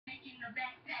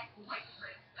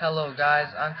Hello guys,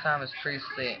 I'm Thomas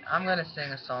Priestley. I'm gonna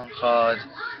sing a song called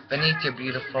Beneath Your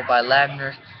Beautiful by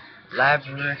Labyrinth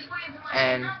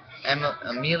and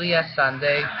Emilia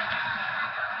Sande.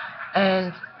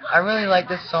 And I really like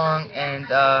this song,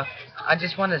 and I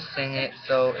just want to sing it.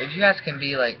 So if you guys can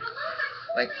be like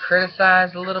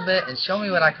criticize a little bit and show me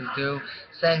what I can do,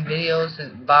 send videos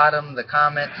at the bottom, the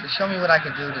comments, to show me what I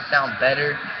can do to sound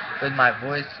better with my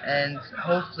voice, and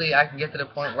hopefully I can get to the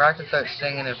point where I can start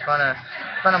singing in front of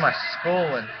my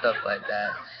school and stuff like that.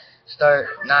 Start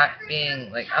not being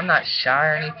like, I'm not shy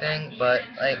or anything, but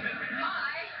like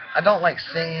I don't like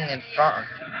singing in front of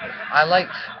people. I like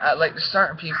there's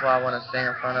certain people I want to sing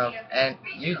in front of, and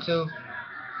YouTube,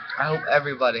 I hope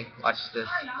everybody watches this.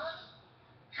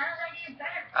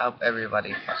 I hope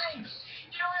everybody watches this.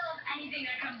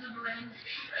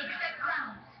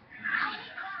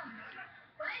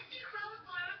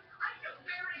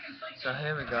 So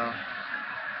here we go.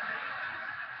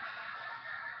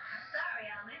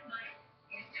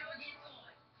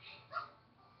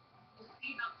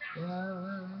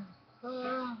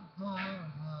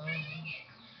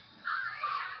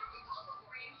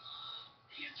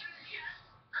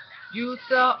 You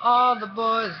tell all the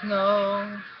boys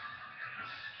no,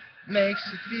 makes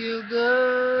you feel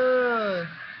good.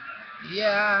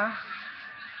 Yeah,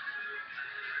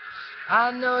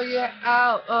 I know you're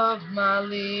out of my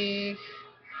league,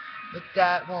 but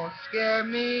that won't scare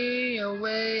me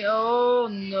away. Oh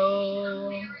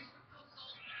no.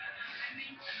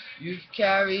 You've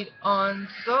carried on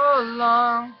so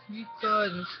long, you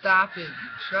couldn't stop it, you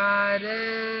tried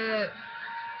it.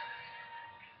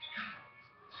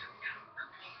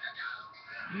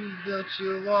 You built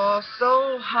your wall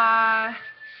so high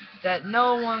that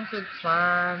no one could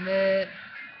climb it.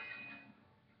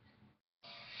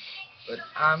 But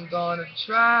I'm gonna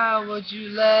try. Would you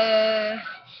let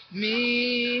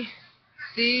me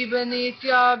see beneath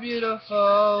your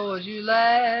beautiful? Would you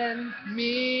let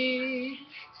me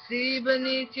see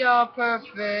beneath your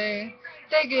perfect?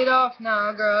 Take it off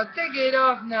now, girl. Take it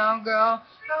off now, girl.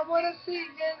 I wanna see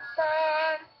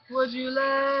inside. Would you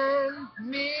let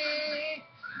me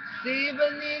see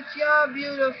beneath your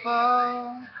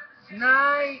beautiful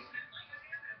tonight?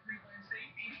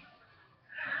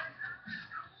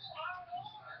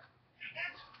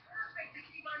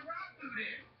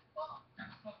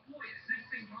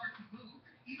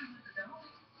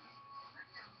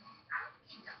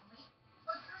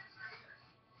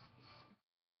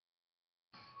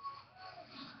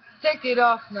 Take it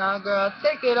off now, girl.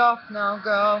 Take it off now,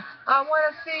 girl. I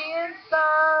wanna see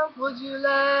inside. Would you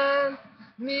let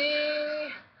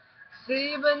me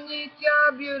see beneath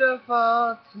your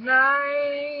beautiful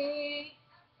tonight?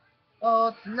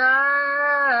 Oh,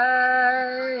 tonight.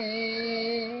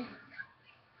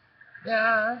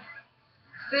 Yeah.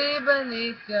 See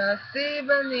beneath your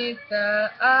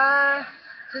eye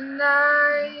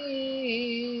tonight.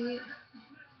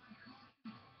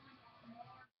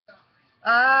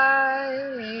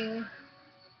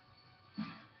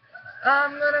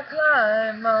 I'm gonna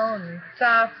climb on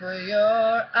top of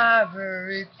your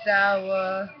ivory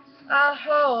tower. I'll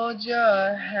hold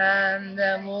your hand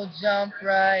and we'll jump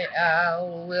right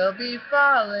out. We'll be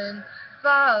falling,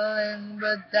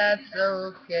 but that's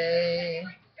okay.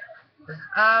 'Cause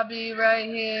I'll be right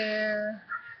here.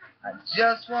 I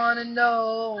just wanna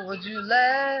know, would you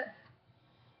let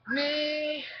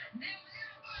me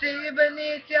see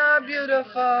beneath your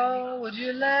beautiful? Would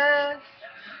you let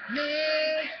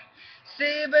me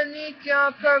see beneath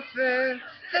your perfect?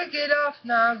 Take it off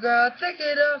now, girl. Take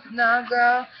it off now,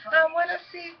 girl. I wanna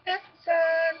see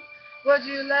inside. Would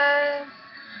you let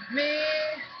me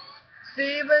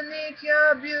see beneath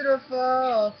your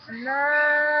beautiful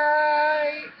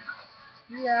tonight?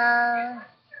 Yeah.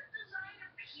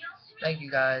 Thank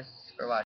you guys for watching.